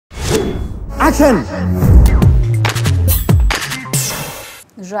Action!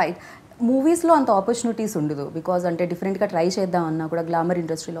 Right. మూవీస్లో అంత opportunities ఉండదు బికాజ్ అంటే డిఫరెంట్గా ట్రై చేద్దాం అన్నా కూడా గ్లామర్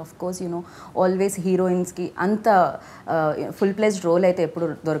ఇండస్ట్రీలో ఆఫ్ కోర్స్ ఆల్వేస్ హీరోయిన్స్కి అంత ఫుల్ ప్లేస్డ్ రోల్ అయితే ఎప్పుడు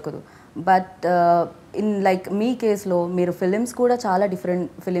దొరకదు. బట్ ఇన్ లైక్ మీ కేసులో మీరు ఫిలిమ్స్ కూడా చాలా డిఫరెంట్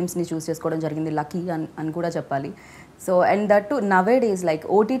ఫిలిమ్స్ని చూస్ చేసుకోవడం జరిగింది, లక్కీ అని కూడా చెప్పాలి. So and that to నవే days like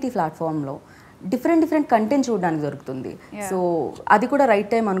OTT ప్లాట్ఫామ్లో డిఫరెంట్ కంటెంట్ చూడడానికి దొరుకుతుంది. సో అది కూడా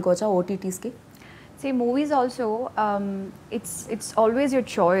రైట్ టైం అనుకోవచ్చా ఓటీటీస్కి? See, movies also, it's always your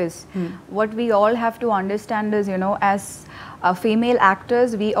choice. What we all have to understand is, as female actors,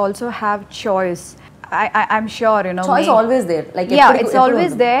 we also have choice. I'm sure, choice always there. Like yeah, it's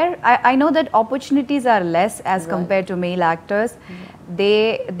always there. I know that opportunities are less as compared to male actors.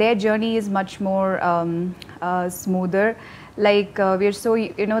 Their journey is much more smoother. Like we're so,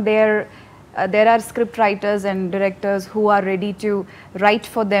 there are script writers and directors who are ready to write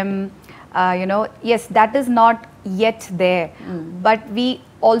for them. Yes, that is not yet there, but we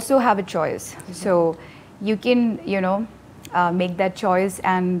also have a choice. So you can, make that choice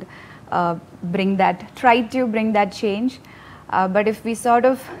and try to bring that change. But if we sort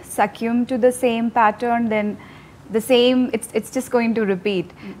of succumb to the same pattern, then it's just going to repeat.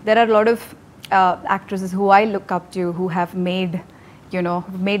 There are a lot of actresses who I look up to who have made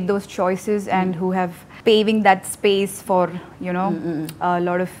those choices and who have paving that space for, a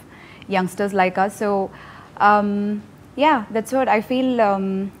lot of youngsters like us. So yeah, that's what I feel.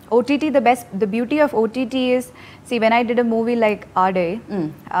 OTT, the beauty of OTT is, see, when I did a movie like Our Day,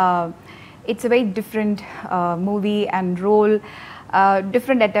 it's a very different movie and role,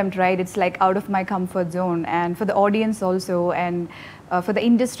 different attempt, right? It's like out of my comfort zone, and for the audience also, and for the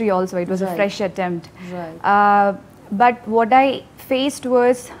industry also, it was a fresh attempt. Right. But what I faced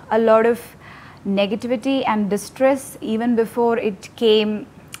was a lot of negativity and distress even before it came.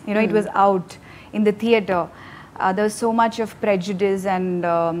 It was out in the theatre. There was so much of prejudice and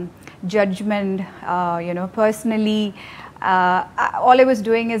judgment. Personally, all I was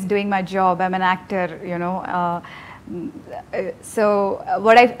doing is doing my job. I'm an actor, So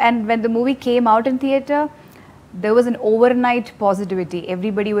and when the movie came out in theatre, there was an overnight positivity.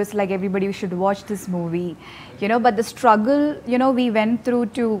 Everybody was like, everybody should watch this movie, But the struggle, we went through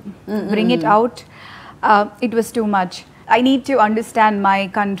to bring it out, it was too much. I need to understand my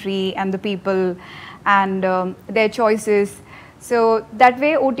country and the people and their choices. So that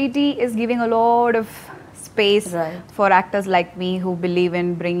way OTT is giving a lot of space for actors like me who believe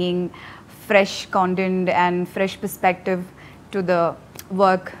in bringing fresh content and fresh perspective to the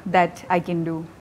work that I can do.